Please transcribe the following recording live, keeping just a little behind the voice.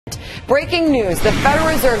Breaking news, the Federal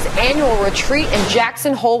Reserve's annual retreat in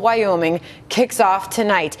Jackson Hole, Wyoming kicks off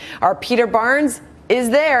tonight. Our Peter Barnes is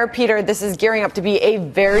there. Peter, this is gearing up to be a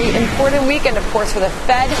very important weekend, of course, for the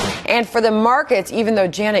Fed and for the markets, even though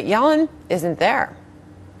Janet Yellen isn't there.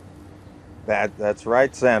 That's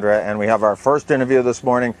right, Sandra. And we have our first interview this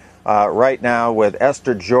morning right now with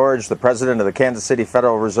Esther George, the president of the Kansas City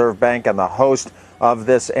Federal Reserve Bank and the host of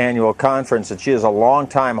this annual conference. And she is a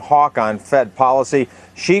longtime hawk on Fed policy.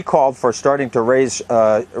 She called for starting to raise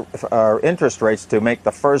interest rates to make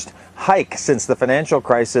the first hike since the financial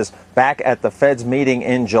crisis back at the Fed's meeting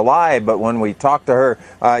in July. But when we talked to her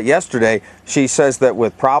yesterday, she says that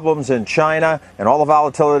with problems in China and all the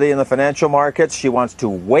volatility in the financial markets, she wants to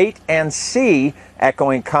wait and see,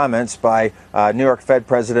 echoing comments by New York Fed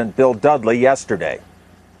President Bill Dudley yesterday.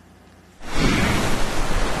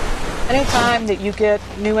 Anytime that you get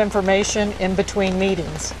new information in between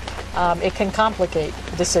meetings, it can complicate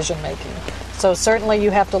decision making. So certainly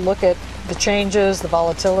you have to look at the changes, the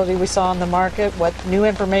volatility we saw in the market, what new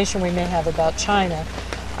information we may have about China,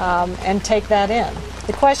 and take that in.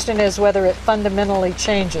 The question is whether it fundamentally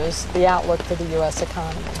changes the outlook for the U.S.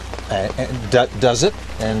 economy. Does it?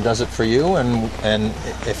 And does it for you? And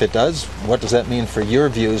if it does, what does that mean for your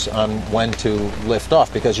views on when to lift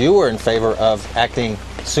off? Because you were in favor of acting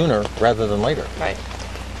sooner rather than later. Right.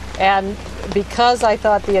 And because I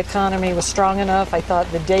thought the economy was strong enough, I thought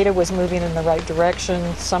the data was moving in the right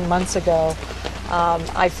direction some months ago,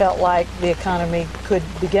 I felt like the economy could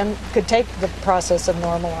take the process of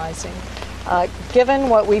normalizing. Given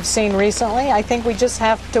what we've seen recently, I think we just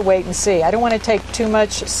have to wait and see. I don't want to take too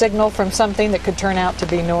much signal from something that could turn out to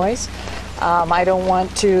be noise. I don't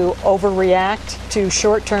want to overreact to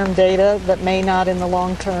short-term data that may not in the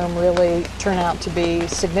long term really turn out to be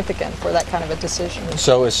significant for that kind of a decision.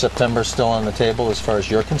 So is September still on the table as far as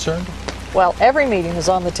you're concerned? Well, every meeting is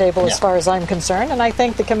on the table as far as I'm concerned, and I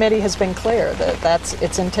think the committee has been clear that that's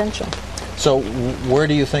its intention. So where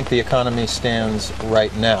do you think the economy stands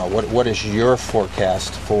right now? What is your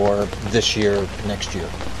forecast for this year, next year?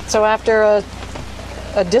 So after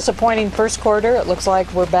a disappointing first quarter, it looks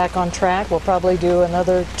like we're back on track. We'll probably do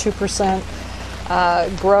another 2%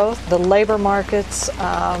 growth. The labor markets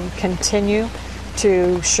continue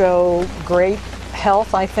to show great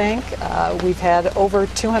health, I think. We've had over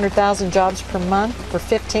 200,000 jobs per month for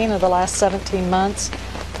 15 of the last 17 months.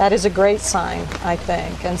 That is a great sign, I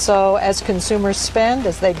think. And so as consumers spend,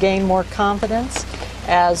 as they gain more confidence,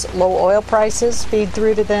 as low oil prices feed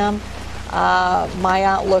through to them, my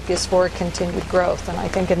outlook is for continued growth. And I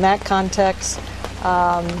think in that context,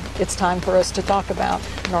 it's time for us to talk about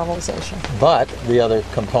normalization. But the other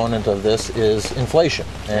component of this is inflation.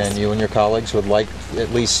 And you and your colleagues would like at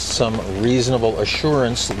least some reasonable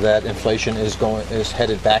assurance that inflation is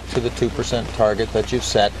headed back to the 2% target that you've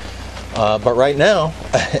set. But right now,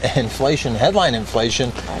 inflation, headline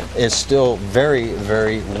inflation, is still very,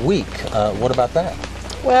 very weak. What about that?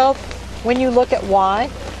 Well, when you look at why,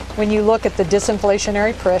 when you look at the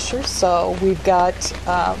disinflationary pressures, so we've got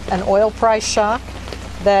an oil price shock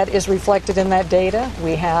that is reflected in that data.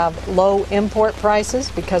 We have low import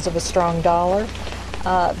prices because of a strong dollar.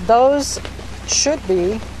 Those should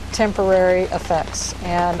be temporary effects,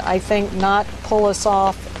 and I think not pull us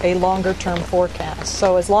off a longer-term forecast.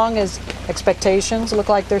 So as long as expectations look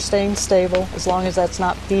like they're staying stable, as long as that's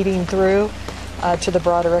not feeding through to the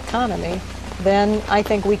broader economy, then I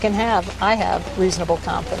think I have reasonable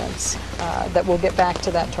confidence that we'll get back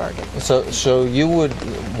to that target. So you would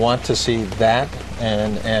want to see that,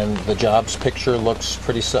 and the jobs picture looks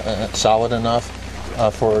pretty solid enough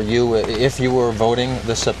for you if you were voting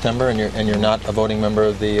this September, and you're not a voting member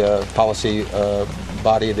of the policy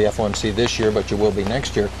body of the FOMC this year, but you will be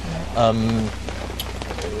next year.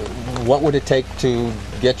 What would it take to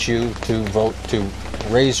get you to vote to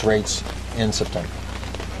raise rates in September?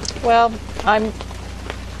 Well,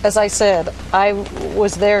 as I said, I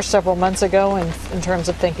was there several months ago in terms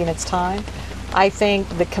of thinking it's time. I think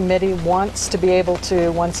the committee wants to be able to,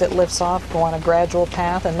 once it lifts off, go on a gradual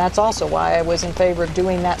path, and that's also why I was in favor of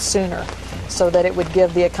doing that sooner, so that it would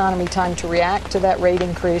give the economy time to react to that rate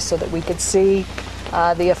increase so that we could see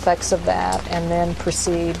the effects of that and then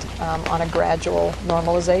proceed on a gradual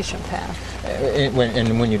normalization path.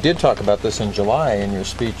 And when you did talk about this in July in your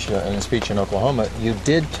speech, in a speech in Oklahoma, you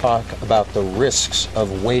did talk about the risks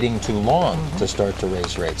of waiting too long to start to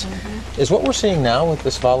raise rates. Is what we're seeing now with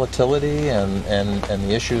this volatility and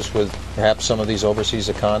the issues with perhaps some of these overseas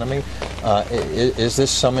economy, were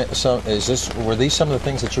these some of the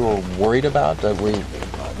things that you were worried about?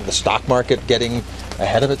 The stock market getting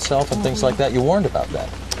ahead of itself and things like that? You warned about that.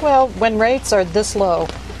 Well, when rates are this low,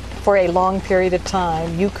 for a long period of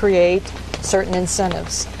time, you create certain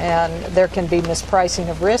incentives, and there can be mispricing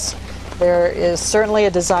of risk. There is certainly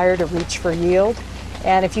a desire to reach for yield.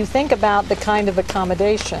 And if you think about the kind of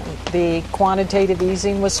accommodation, the quantitative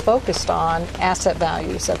easing was focused on asset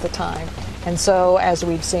values at the time. And so as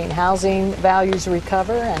we've seen housing values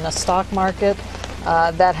recover and a stock market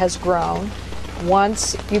that has grown,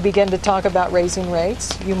 once you begin to talk about raising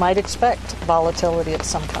rates, you might expect volatility of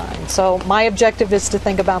some kind. So my objective is to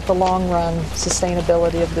think about the long run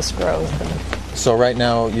sustainability of this growth. So right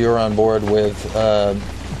now you're on board with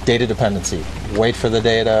data dependency. Wait for the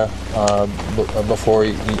data before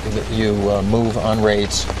you move on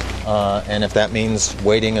rates, and if that means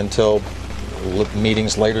waiting until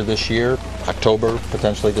meetings later this year, October,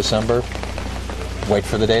 potentially December, wait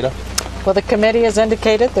for the data? Well, the committee has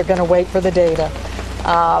indicated they're going to wait for the data.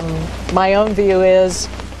 My own view is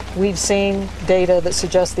we've seen data that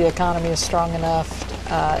suggests the economy is strong enough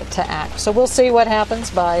to act. So we'll see what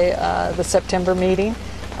happens by the September meeting,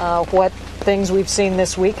 what things we've seen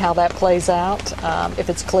this week, how that plays out, if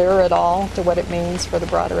it's clear at all to what it means for the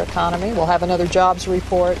broader economy. We'll have another jobs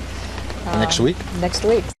report next week. Next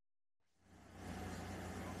week.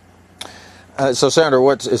 So, Sandra,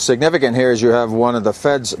 what's significant here is you have one of the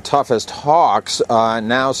Fed's toughest hawks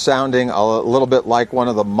now sounding a little bit like one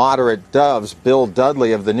of the moderate doves, Bill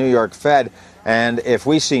Dudley of the New York Fed. And if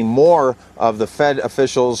we see more of the Fed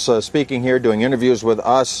officials speaking here, doing interviews with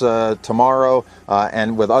us tomorrow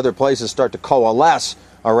and with other places start to coalesce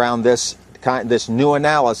around this new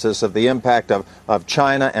analysis of the impact of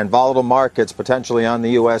China and volatile markets potentially on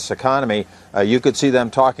the U.S. economy, you could see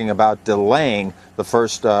them talking about delaying the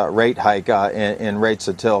first rate hike in rates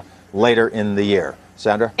until later in the year.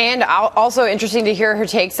 Sandra? And also interesting to hear her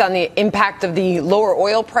takes on the impact of the lower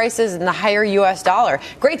oil prices and the higher U.S. dollar.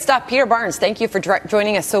 Great stuff. Peter Barnes, thank you for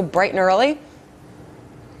joining us so bright and early.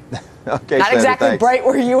 Okay, Not Sandra, exactly thanks. Bright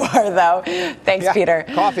where you are, though. Thanks, Yeah, Peter.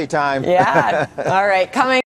 coffee time. Yeah. All right. Coming.